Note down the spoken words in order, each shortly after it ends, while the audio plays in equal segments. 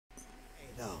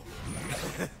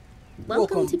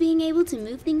Welcome to being able to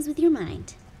move things with your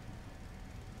mind.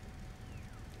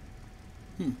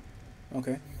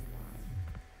 Okay.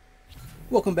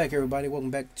 Welcome back, everybody.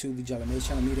 Welcome back to the TheJollyMage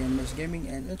channel, media, animation, gaming,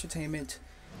 and entertainment.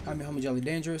 I'm your homie, Jolly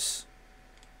Dangerous.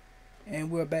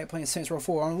 And we're back playing Saints Row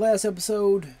 4. On the last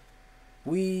episode,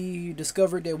 we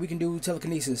discovered that we can do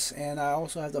telekinesis. And I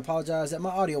also have to apologize that my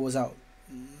audio was out.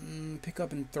 Pick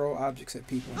up and throw objects at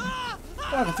people. Oh,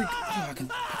 I can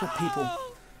pick up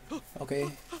people. Okay.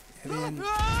 And then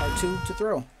part 2 to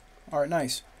throw. Alright,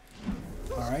 nice.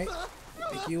 Alright.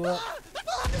 Pick you up.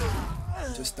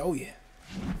 Just throw you.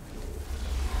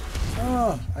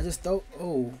 Oh, I just throw.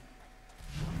 Oh.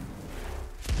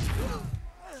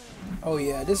 Oh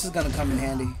yeah, this is gonna come in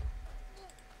handy.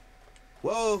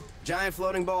 Whoa, giant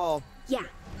floating ball. Yeah,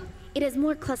 it has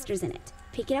more clusters in it.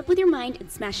 Pick it up with your mind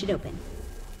and smash it open.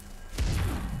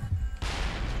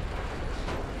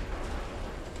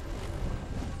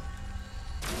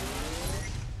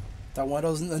 Thought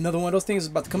another one of those things is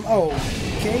about to come. Oh,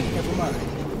 okay, never mind.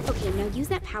 Okay, now use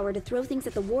that power to throw things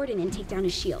at the warden and take down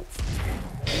his shields.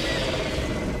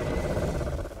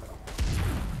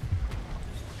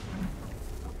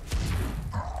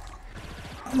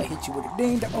 I'm gonna hit you with a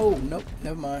ding. Oh, nope,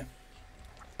 never mind.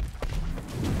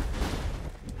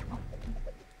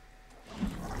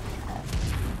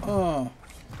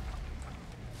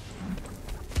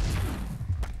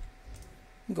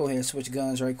 Go ahead and switch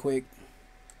guns right quick.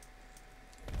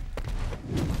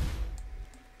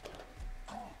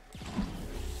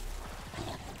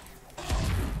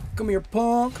 Come here,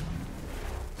 punk.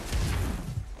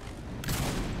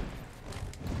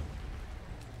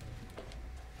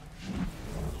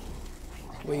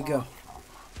 Where you go?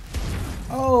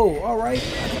 Oh, alright.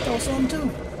 I can throw some too.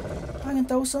 I can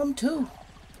throw some too.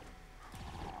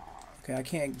 Okay, I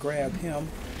can't grab him.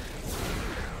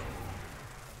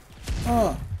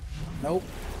 Nope.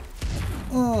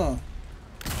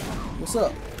 What's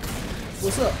up?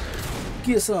 What's up?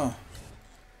 Get some.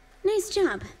 Nice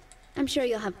job. I'm sure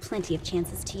you'll have plenty of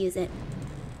chances to use it.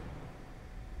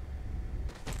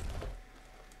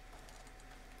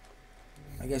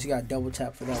 I guess you got double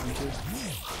tap for that one too.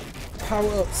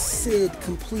 Power up Sid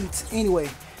completes. Anyway,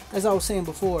 as I was saying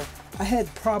before, I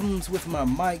had problems with my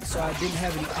mic, so I didn't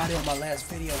have any audio in my last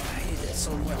video. I hated that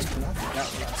so much because I forgot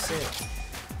what I said.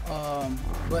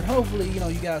 But hopefully, you know,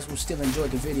 you guys will still enjoy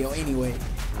the video anyway.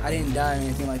 I didn't die or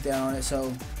anything like that on it,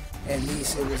 so at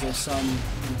least it was of some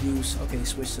use. Okay,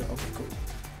 switch to, okay, cool.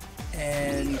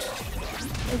 And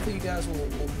hopefully you guys will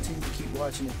continue to keep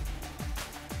watching it.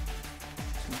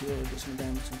 Some good, get some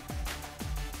damage.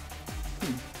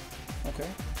 Okay.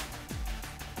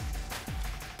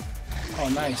 Oh,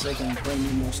 nice. They can bring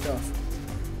me more stuff.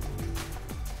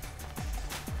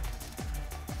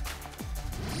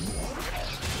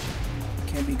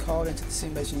 Can be called into the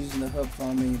simulation using the hub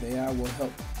phone menu. The AI will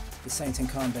help the Saints in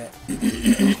combat.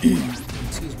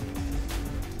 Excuse me.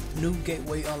 New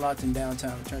gateway unlocked in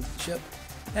downtown. Return to the ship.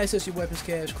 Access your weapons,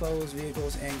 cache, clothes,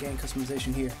 vehicles, and gain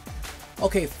customization here.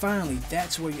 Okay, finally,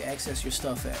 that's where you access your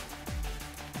stuff at.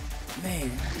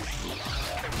 Man.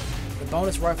 The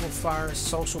bonus rifle fires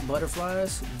social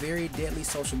butterflies. Very deadly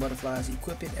social butterflies.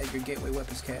 Equip it at your gateway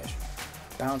weapons cache.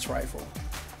 Bounce rifle.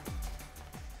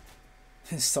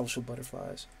 Social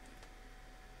butterflies.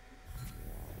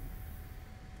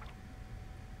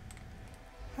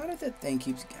 How did that thing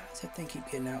keep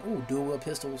getting out? Ooh, dual wheel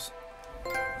pistols.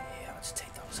 Yeah, I'll just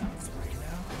take those out for right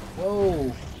now.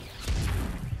 Whoa.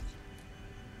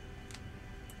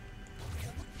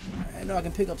 I know I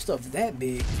can pick up stuff that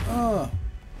big. I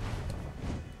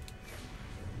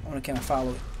wanna kinda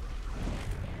follow it.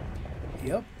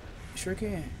 Yep, sure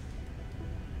can.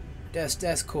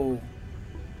 That's cool.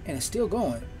 And it's still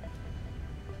going.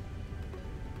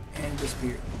 And it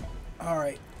disappeared.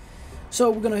 Alright. So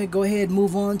we're going to go ahead and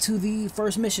move on to the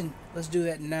first mission. Let's do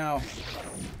that now.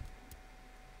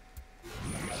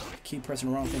 Keep pressing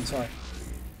the wrong thing, sorry.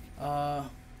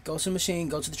 Go to the machine,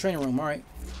 go to the training room, alright.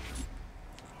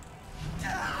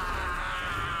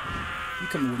 You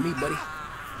coming with me, buddy.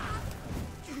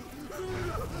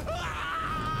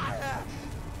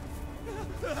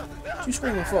 What you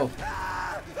screaming for?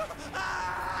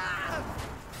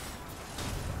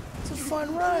 It's a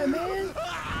fun ride, man.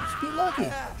 Just be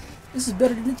lucky. This is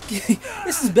better than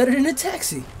this is better than a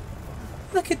taxi.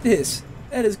 Look at this.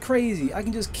 That is crazy. I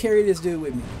can just carry this dude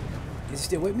with me. Is he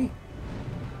still with me?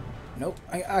 Nope.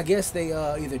 I guess they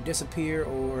either disappear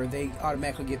or they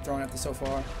automatically get thrown after so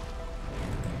far.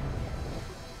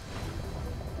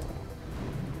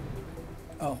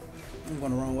 Oh, I'm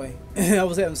going the wrong way. I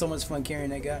was having so much fun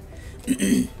carrying that guy.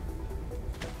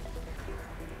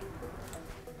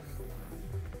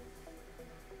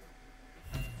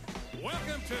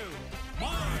 Welcome to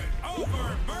Mind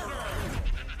Over Murder!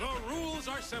 The rules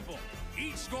are simple.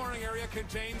 Each scoring area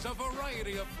contains a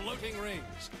variety of floating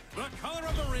rings. The color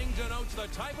of the ring denotes the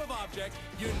type of object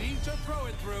you need to throw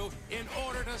it through in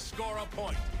order to score a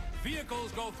point.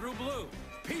 Vehicles go through blue,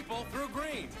 people through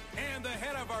green, and the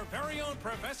head of our very own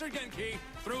Professor Genki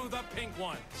through the pink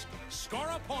ones. Score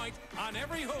a point on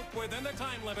every hoop within the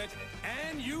time limit,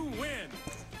 and you win.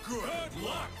 Good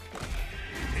luck!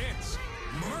 It's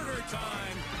murder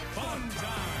time, fun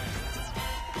time!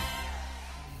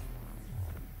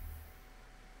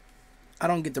 I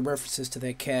don't get the references to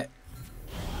that cat.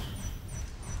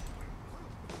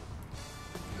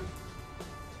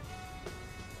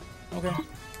 Okay.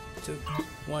 2,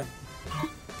 1.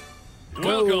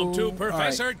 Welcome to Go.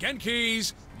 Professor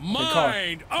Genki's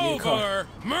Mind Give me a car. Over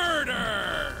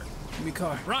Murder! Give me a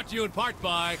car. Brought to you in part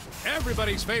by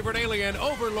everybody's favorite alien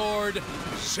overlord,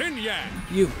 Zinyak.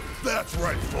 You. That's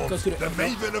right, folks. Go The through the-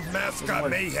 Maven of Mascot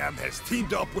Mayhem has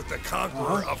teamed up with the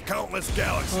Conqueror of Countless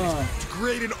Galaxies to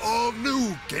create an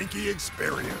all-new Genki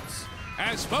experience.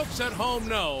 As folks at home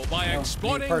know, by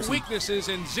exploiting person. weaknesses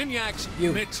in Zinyak's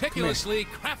You. meticulously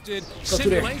crafted Go through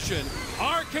there. simulation,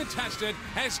 our contestant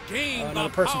has gained the another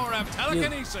person. power of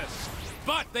telekinesis.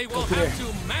 But they will through have there.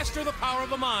 to master the power of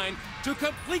the mind to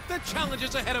complete the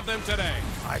challenges ahead of them today.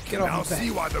 I Get can off now my back.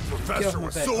 see why the Get Professor off my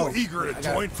was back. so Oh, eager I to gotta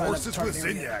join find out forces the with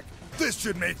target area. Zinyak. This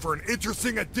should make for an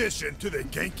interesting addition to the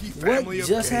Genki What family of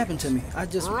just games. happened to me? I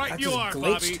just Right you are, glitched.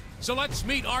 Bobby. So let's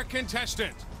meet our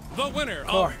contestant, the winner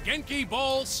Car. of Genki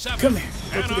Bowl 7. Come here.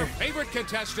 Go And through our there. favorite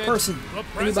contestant, Person. the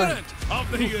Anybody. President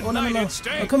of the United Oh, no.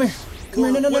 States. Oh, come here. Come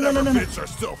here. No, Whatever no. bits are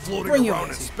still floating Bring your around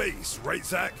in ass space, right,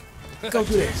 Zach? Go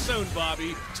through there. Too soon,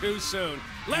 Bobby. Too soon.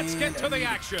 Let's get to the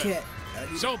action. Cat.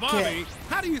 So, Bobby,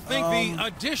 how do you think the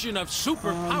addition of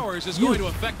superpowers is going to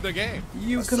affect the game?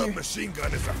 You A come here. submachine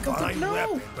gun is a through- fine no.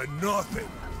 weapon, but nothing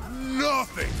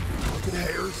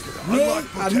compares to the Man,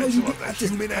 unlocked I know you potential did- of the I just-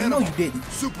 human I know animal. you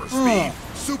didn't. Super speed,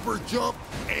 super jump,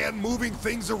 and moving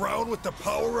things around with the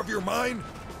power of your mind.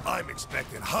 I'm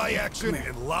expecting high action here.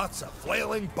 and lots of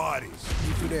flailing bodies.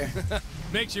 You through there.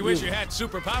 Makes you wish you had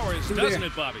superpowers, Through doesn't there.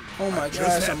 it, Bobby? Oh my Just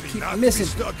gosh, I'm happy keep not missing.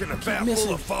 to be stuck in a Keep vat missing.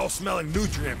 full of foul-smelling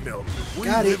nutrient milk,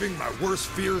 Got it. reliving my worst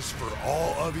fears for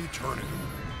all of eternity.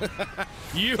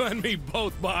 You and me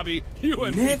both, Bobby. You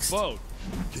and Next. me both.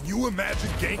 Can you imagine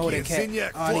Genki Oh, that and cat.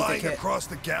 Zinyak Oh, I need that flying cat. across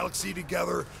the galaxy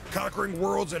together, conquering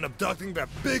worlds and abducting the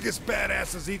biggest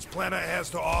badasses each planet has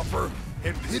to offer,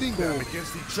 and pitting them Cool.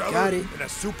 against each Got other it. in a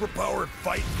superpowered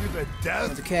fight to the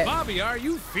death? The cat. Bobby, are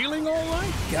you feeling all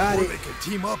right? Got Or it. they could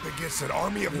team up against an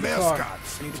army of Need a car.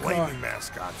 mascots, I need a flaming car.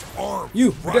 mascots, armed, You,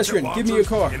 rocket pedestrian, give me your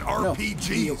car. launchers, and No, RPGs.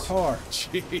 give me your car.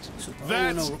 Jeez, Oh,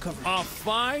 that's no, recovery. a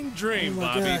fine dream, Oh my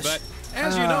Bobby. gosh. But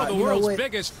as you know, the you know world's what?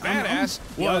 biggest I'm- badass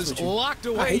be honest was with you. locked I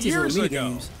away hate these years little ago.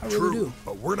 mini games. I really True, do.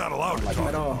 but we're not allowed to like talk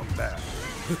them at all. about that.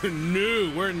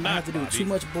 No, we're I not. have to do Bobby. too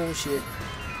much bullshit.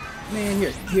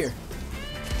 Man, here.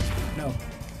 No.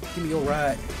 Give me your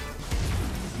ride.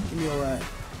 Give me your ride.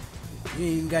 You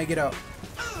ain't even gotta get out.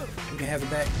 You can have it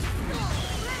back.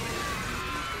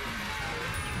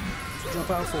 Jump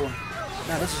out for.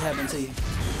 Nah, this just happened to you.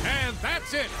 And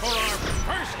that's it for our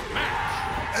first match.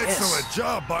 Excellent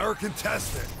job by our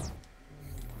contestant.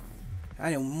 I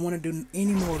didn't want to do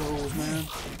any more of those, man.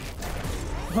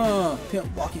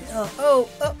 Pimp walking.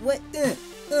 What?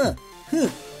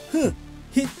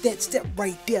 Hit that step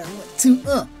right there. 1, 2,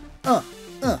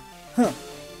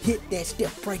 Hit that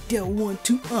step right there. 1,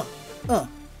 2,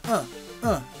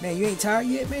 Man, you ain't tired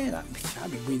yet, man? I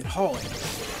be breathing hard.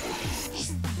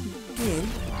 Man,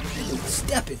 you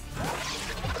stepping.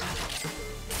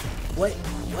 What?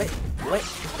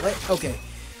 Okay.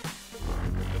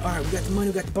 Alright, we got the money,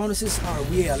 we got the bonuses. Alright,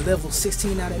 we are level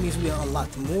 16 now. That means we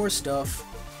unlocked more stuff.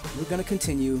 We're gonna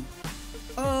continue.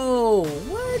 Oh,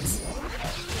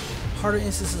 what? Harder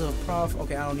instances of prof.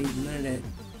 Okay, I don't need none of that.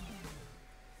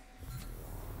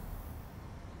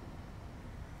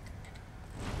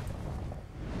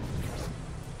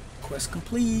 Quest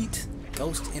complete.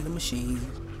 Ghost in the machine.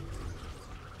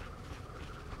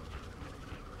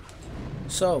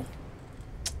 So,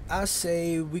 I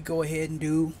say we go ahead and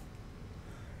do.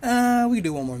 We can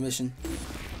do one more mission.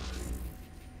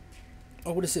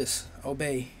 Oh, what is this?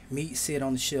 Obey. Meet Sid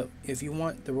on the ship. If you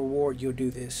want the reward, you'll do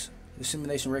this. The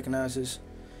simulation recognizes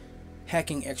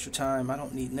hacking extra time. I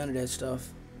don't need none of that stuff.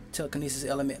 Telekinesis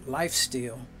element. Life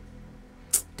steal.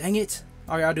 Dang it.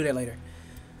 Alright, I'll do that later.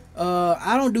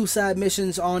 I don't do side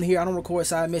missions on here. I don't record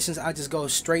side missions. I just go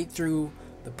straight through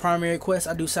the primary quest.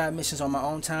 I do side missions on my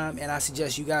own time, and I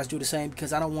suggest you guys do the same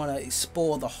because I don't want to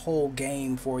spoil the whole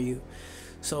game for you.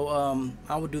 So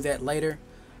I will do that later.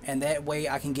 and that way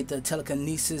I can get the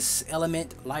telekinesis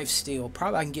element, lifesteal.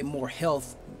 Probably I can get more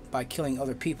health by killing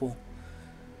other people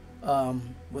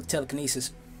with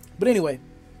telekinesis. But anyway,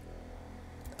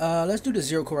 let's do the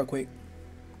zero core real quick.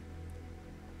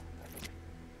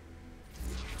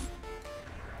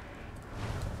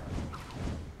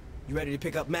 You ready to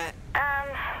pick up Matt?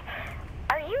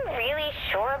 Are you really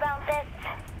sure about this?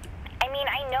 I mean,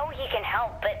 I know he can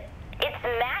help, but it's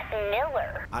Matt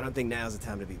Miller. I don't think now's the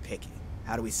time to be picky.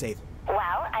 How do we save him? Well,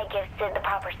 I give Sid the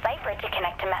proper cipher to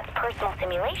connect to Matt's personal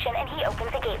simulation, and he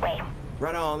opens the gateway.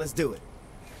 Right on, let's do it.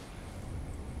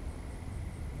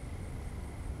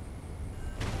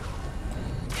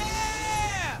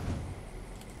 Yeah!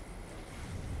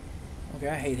 Okay,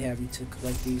 I hate having to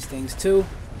collect these things too.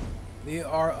 They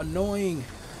are annoying.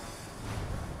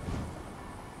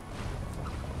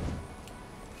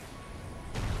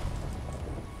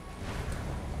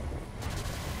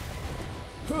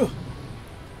 Whew.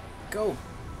 Go.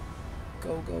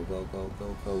 Go, go, go, go,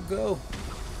 go, go, go.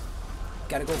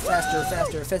 Gotta go faster,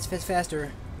 faster,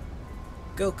 faster.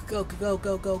 Go, go, go,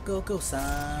 go, go, go, go.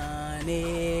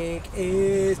 Sonic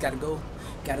is gotta go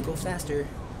faster.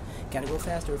 Gotta go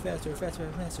faster, faster, faster,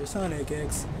 faster. Sonic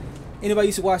X. Anybody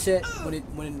used to watch that when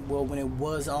it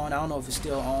was on? I don't know if it's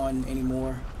still on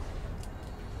anymore.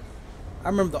 I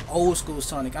remember the old school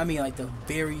Sonic. I mean, like the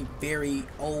very, very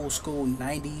old school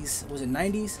 90s. Was it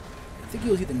 90s? I think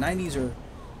it was either 90s or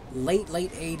late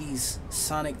 80s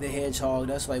Sonic the Hedgehog.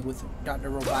 That's like with Dr.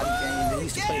 Robotic game. They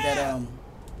used to play that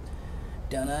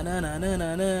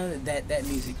that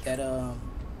music, that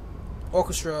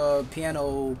orchestra,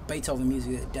 piano, Beethoven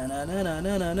music.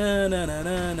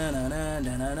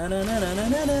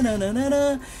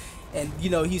 And you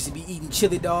know, he used to be eating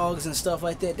chili dogs and stuff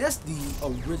like that. That's the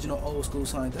original old school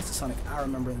Sonic. That's the Sonic I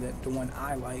remember, that the one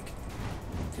I like.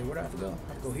 Okay, where do I have to go?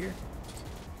 I have to go here.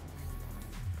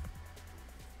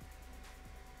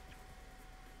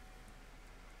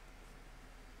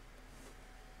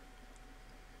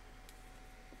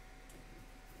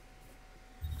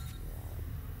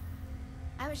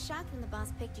 I was shocked when the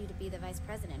boss picked you to be the vice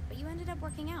president, but you ended up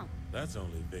working out. That's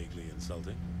only vaguely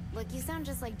insulting. Look, you sound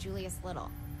just like Julius Little.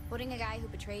 Putting a guy who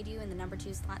betrayed you in the number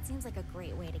 2 slot seems like a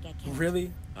great way to get killed.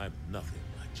 Really? I'm nothing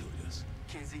like Julius.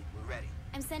 Kinsey, we're ready.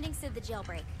 I'm sending Sid the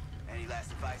jailbreak. Any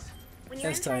last advice? When you're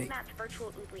That's inside tight. Matt's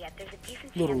virtual oubliette, there's a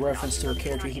decent Little chance reference that to a I'll be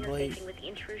character working he on played. interfacing with the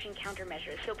intrusion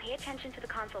countermeasures, so pay attention to the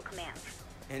console commands.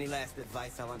 Any last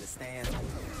advice I'll understand?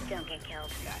 Don't get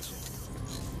killed. Gotcha.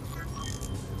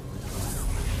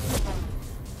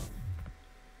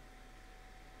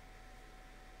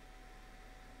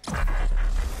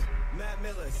 Matt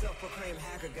Miller, self-proclaimed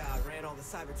hacker god, ran all the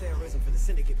cyber terrorism for the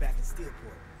Syndicate back in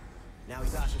Steelport. Now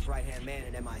he's Asha's right-hand man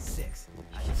in MI6.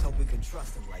 I just hope we can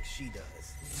trust him like she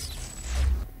does.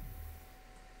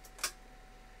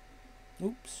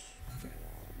 Oops. Okay.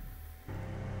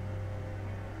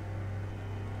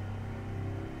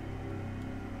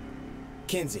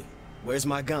 Kinsey, where's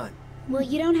my gun? Well,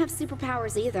 you don't have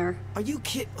superpowers either. Are you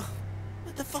kid?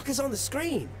 What the fuck is on the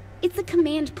screen? It's a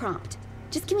command prompt.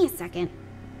 Just give me a second.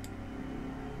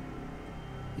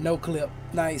 No clip.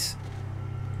 Nice.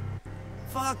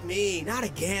 Fuck me, not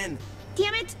again.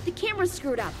 Damn it! The camera's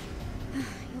screwed up.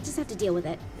 You'll just have to deal with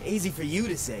it. Easy for you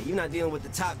to say. You're not dealing with the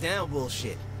top-down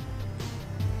bullshit.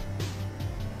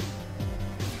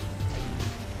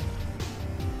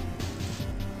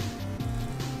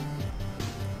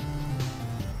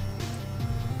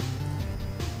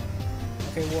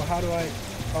 Okay, well, how do I...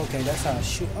 Okay, that's how I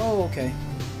shoot. Oh, okay.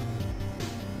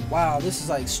 Wow, this is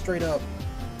like straight up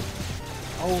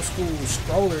old school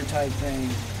scroller type thing.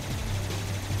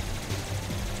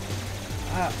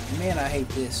 Ah, man, I hate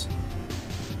this.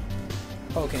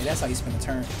 Okay, that's how you spin a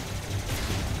turn.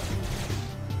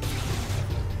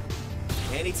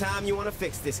 Anytime you want to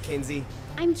fix this, Kinsey.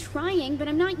 I'm trying, but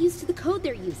I'm not used to the code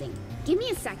they're using. Give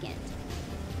me a second.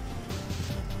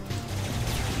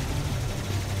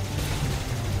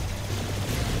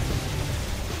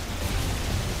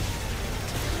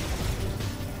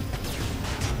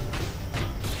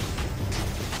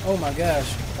 Oh my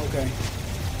gosh. Okay.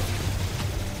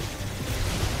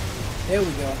 There we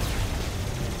go.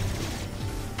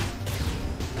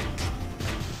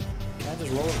 Can I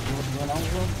just run on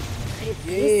with them? Could it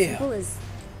be as simple as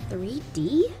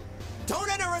 3D? Don't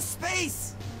enter a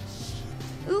space!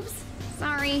 Oops.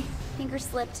 Sorry. Finger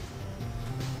slipped.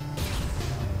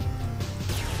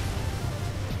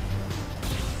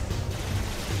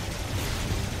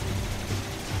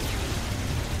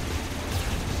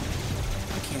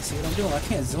 See what I'm doing? I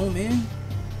can't zoom in.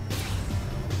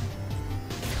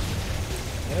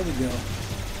 There we go.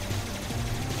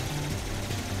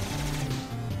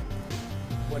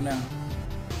 What now?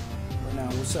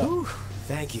 What's up? Whew,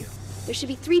 thank you. There should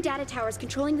be 3 data towers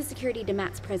controlling the security to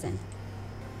Matt's prison.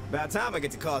 About time I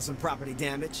get to cause some property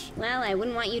damage. Well, I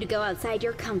wouldn't want you to go outside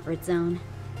your comfort zone.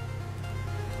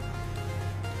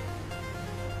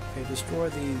 Okay, destroy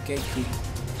the gate key.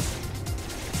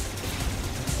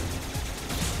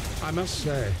 I must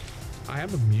say, I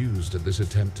am amused at this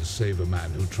attempt to save a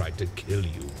man who tried to kill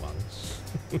you once.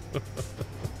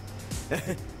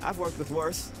 I've worked with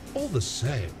worse. All the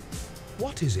same,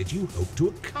 what is it you hope to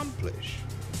accomplish?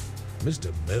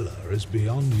 Mr. Miller is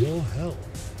beyond your help.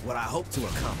 What I hope to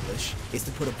accomplish is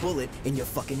to put a bullet in your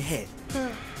fucking head.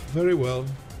 Very well.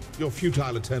 Your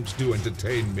futile attempts do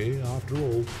entertain me, after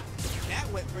all. That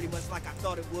went pretty much like I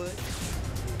thought it would.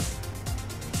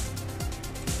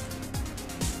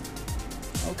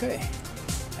 Okay,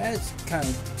 that's kind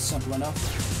of simple enough.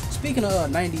 Speaking of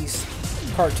 90s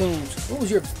cartoons, what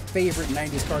was your favorite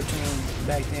 90s cartoon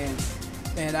back then?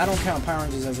 And I don't count Power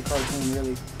Rangers as a cartoon,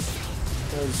 really,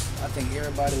 because I think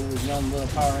everybody who was young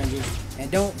loved Power Rangers. And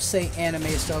don't say anime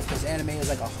stuff, because anime is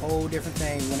like a whole different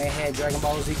thing. When they had Dragon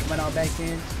Ball Z coming out back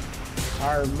then,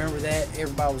 I remember that.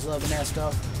 Everybody was loving that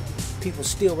stuff. People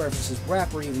still references.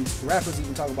 Rappers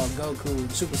even talk about Goku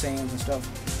and Super Saiyans and stuff.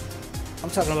 I'm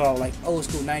talking about like old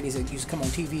school 90s that used to come on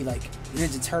TV, like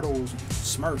Ninja Turtles, and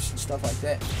Smurfs, and stuff like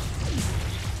that.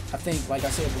 I think, like I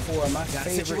said before, my Got a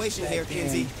favorite situation here,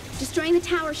 Kinsey. Destroying the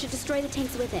tower should destroy the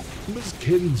tanks with it. Miss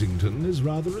Kensington is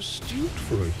rather astute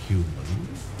for a human.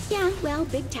 Yeah, well,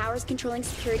 big towers controlling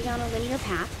security on a linear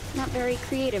path. Not very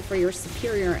creative for your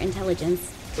superior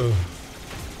intelligence.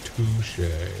 Touche.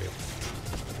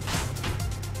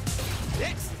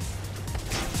 Next.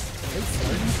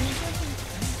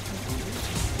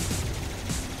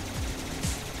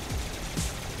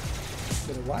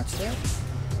 Better watch that.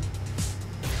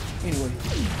 Anyway,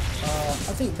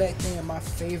 I think back then my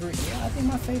favorite, I think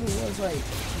my favorite was like,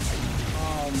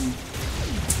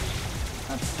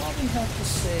 I'd probably have to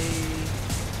say,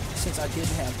 since I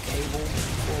didn't have cable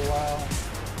for a while,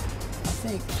 I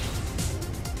think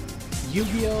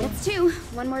Yu-Gi-Oh! That's 2.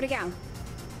 1 more to go.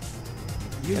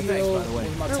 Yu-Gi-Oh! Thanks, by the way.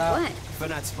 was my For top. what? For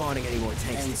not spawning any more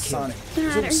tanks And to kill. Sonic. God, It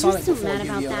are was you Sonic so before mad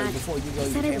about Yu-Gi-Oh! that? Like before Yu-Gi-Oh! I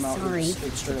said I came was out, sorry. it was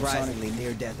straight up Sonic. Surprisingly,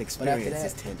 near-death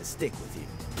experiences tend to stick with you.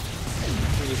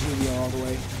 It was Yu-Gi-Oh! all the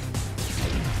way.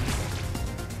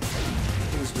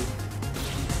 It was good.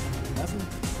 Nothing?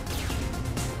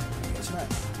 I guess not.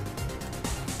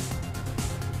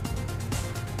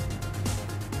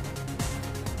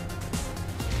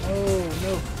 Oh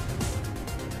no.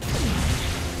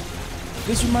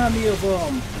 This remind me of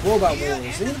Robot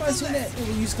Wars. Anybody seen that?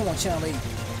 It used to come on Channel 8.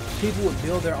 People would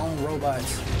build their own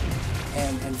robots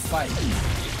and fight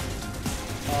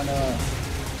on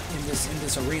in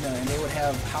this arena, and they would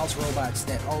have house robots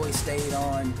that always stayed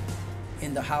on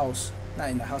in the house, not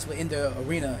in the house, but in the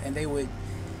arena, and you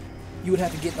would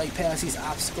have to get like past these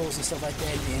obstacles and stuff like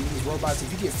that. And these robots,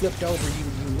 if you get flipped over, you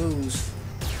lose.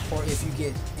 Or if you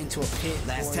get into a pit,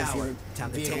 Last or tower. if Time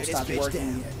your to tear vehicle this stopped bitch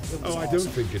working. down. Yeah, it was Oh, I awesome.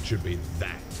 don't think it should be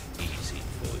that easy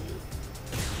for you.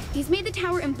 He's made the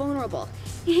tower invulnerable.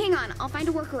 Hang on, I'll find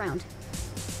a workaround.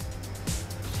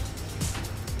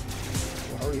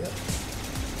 Well, hurry up.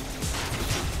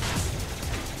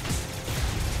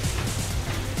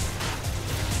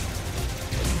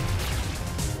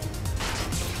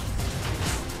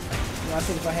 I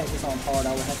think if I had this on hard,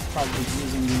 I would have to probably be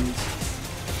using these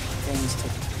things to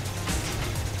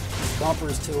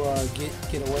bumpers to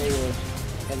get away, or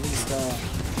at least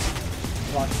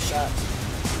block the shots.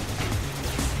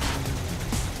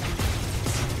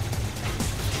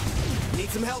 Need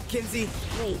some help, Kinsey?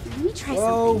 Wait, let me try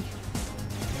Whoa! something.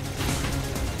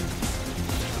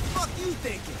 What the fuck you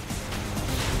thinking?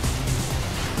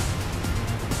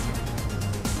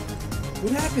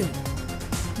 What happened?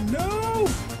 No!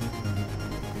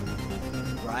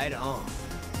 Right on.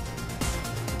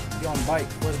 You on the bike?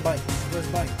 Where's the bike? Where's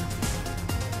the bike?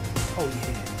 Oh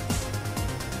yeah.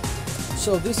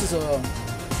 So this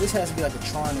has to be like a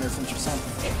Tron reference or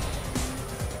something.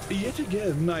 Yet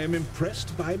again, I am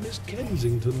impressed by Miss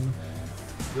Kensington.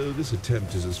 Though this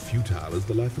attempt is as futile as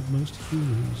the life of most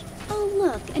humans. Oh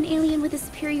look, an alien with a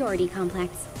superiority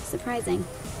complex. Surprising.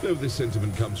 Though this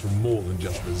sentiment comes from more than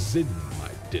just the Zin,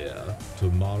 my dear.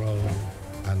 Tomorrow,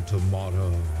 and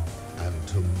tomorrow, and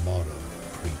tomorrow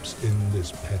creeps in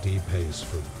this petty pace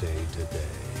from day to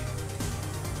day,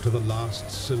 to the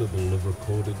last syllable of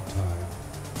recorded time.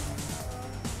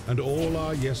 And all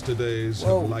our yesterdays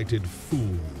Whoa. have lighted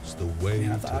fools the way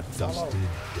Man, I to thought I could fall dusty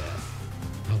death.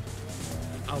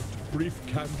 Out, brief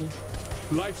candle.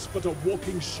 Life's but a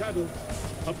walking shadow,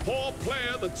 a poor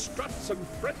player that struts and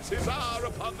frets his hour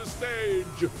upon the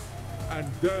stage.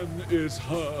 and then is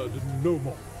heard no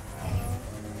more.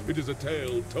 It is a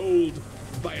tale told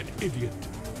by an idiot,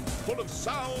 full of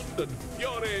sound and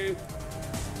fury,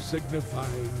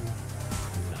 signifying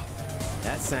nothing.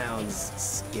 That sounds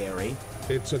scary.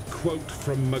 It's a quote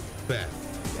from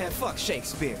Macbeth. Man, fuck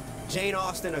Shakespeare. Jane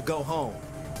Austen or go home.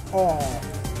 Oh,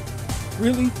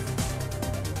 really?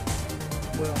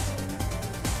 Well,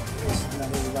 not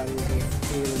everybody is a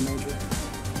theater major.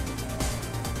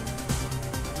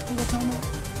 What was I talking about?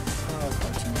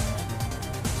 Cartoons?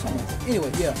 Something like that.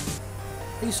 Anyway, yeah.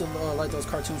 I used to like those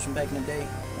cartoons from back in the day,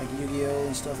 like Yu-Gi-Oh!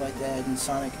 And stuff like that, and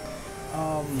Sonic.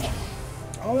 All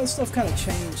that stuff kind of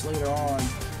changed later on.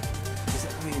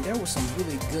 I mean, there was some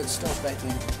really good stuff back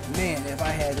then. Man, if I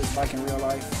had this bike in real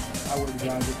life, I would have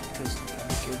driven it because I'd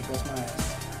be scared to bust my ass.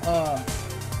 I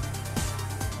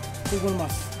think one of my...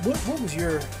 What was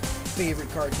your favorite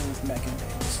cartoon from back in the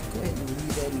day? Just go ahead and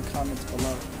leave that in the comments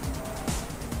below.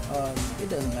 It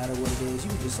doesn't matter what it is.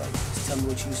 You can just tell me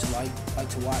what you used to like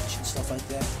to watch and stuff like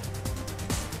that.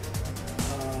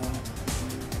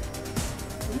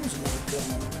 What was another good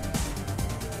one?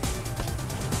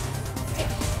 I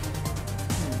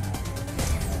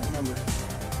don't remember.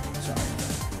 Sorry.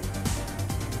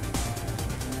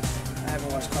 I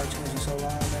haven't watched cartoons in so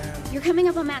long, man. You're coming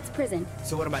up on Matt's prison.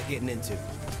 So what am I getting into?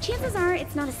 Chances are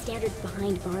it's not a standard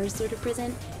behind bars sort of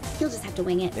prison. You'll just have to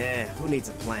wing it. Yeah, who needs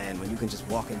a plan when you can just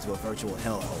walk into a virtual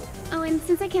hellhole? Oh, and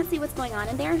since I can't see what's going on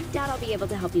in there, doubt I'll be able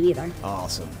to help you either.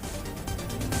 Awesome.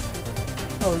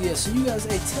 Oh yeah, so you guys,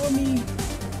 hey, tell me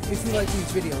if you like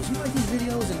these videos. You like these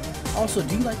videos, and also,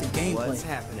 do you like the gameplay? What's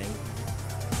happening?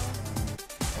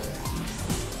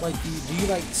 Like, do you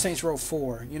like Saints Row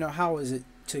 4? You know, how is it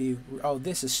to you? Oh,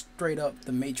 this is straight up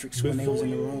the Matrix when they was in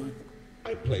the room.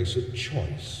 I place a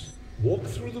choice. Walk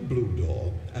through the blue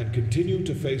door and continue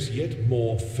to face yet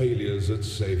more failures at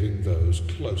saving those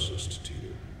closest to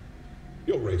you.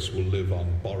 Your race will live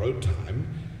on borrowed time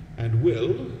and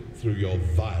will, through your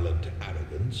violent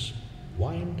arrogance,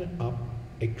 wind up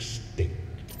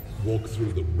extinct. Walk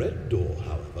through the red door,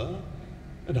 however,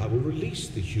 and I will release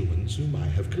the humans whom I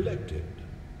have collected.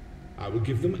 I will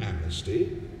give them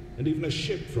amnesty and even a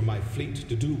ship from my fleet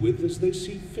to do with as they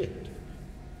see fit.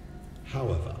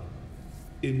 However,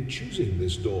 in choosing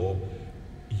this door,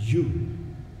 you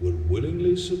will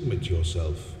willingly submit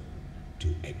yourself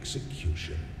to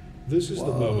execution. This is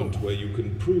the moment where you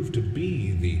can prove to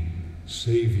be the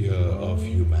savior of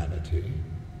humanity,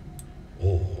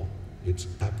 or its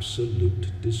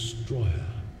absolute destroyer.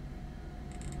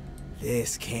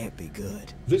 This can't be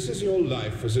good. This is your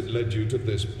life as it led you to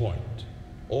this point.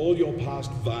 All your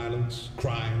past violence,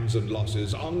 crimes, and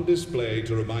losses on display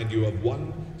to remind you of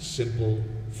one simple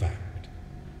fact.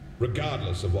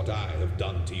 Regardless of what I have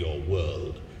done to your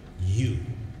world, you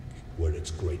were its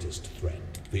greatest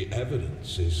threat. The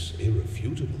evidence is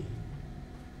irrefutable.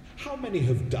 How many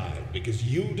have died because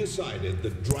you decided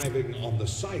that driving on the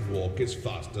sidewalk is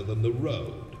faster than the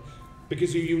road?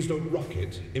 Because you used a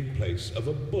rocket in place of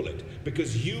a bullet?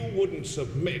 Because you wouldn't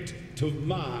submit to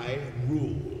my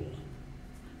rule?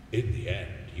 In the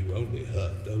end, you only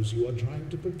hurt those you are trying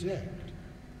to protect.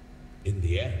 In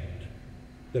the end,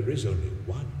 there is only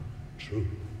one truth.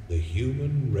 The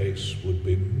human race would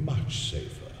be much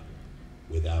safer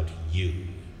without you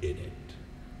in it.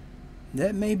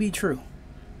 That may be true.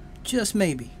 Just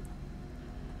maybe.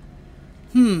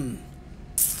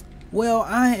 Well,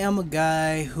 I am a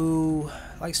guy who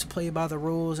likes to play by the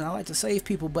rules, and I like to save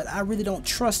people, but I really don't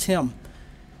trust him.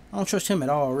 I don't trust him at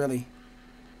all, really.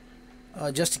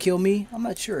 Just to kill me? I'm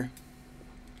not sure.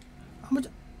 I'm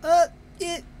gonna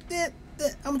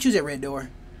choose that red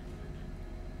door.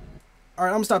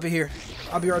 Alright, I'm gonna stop it here.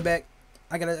 I'll be right back.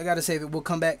 I gotta save it. We'll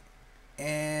come back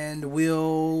and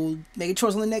we'll make a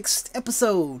choice on the next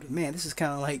episode. Man, this is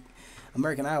kind of like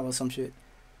American Idol or some shit.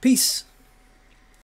 Peace.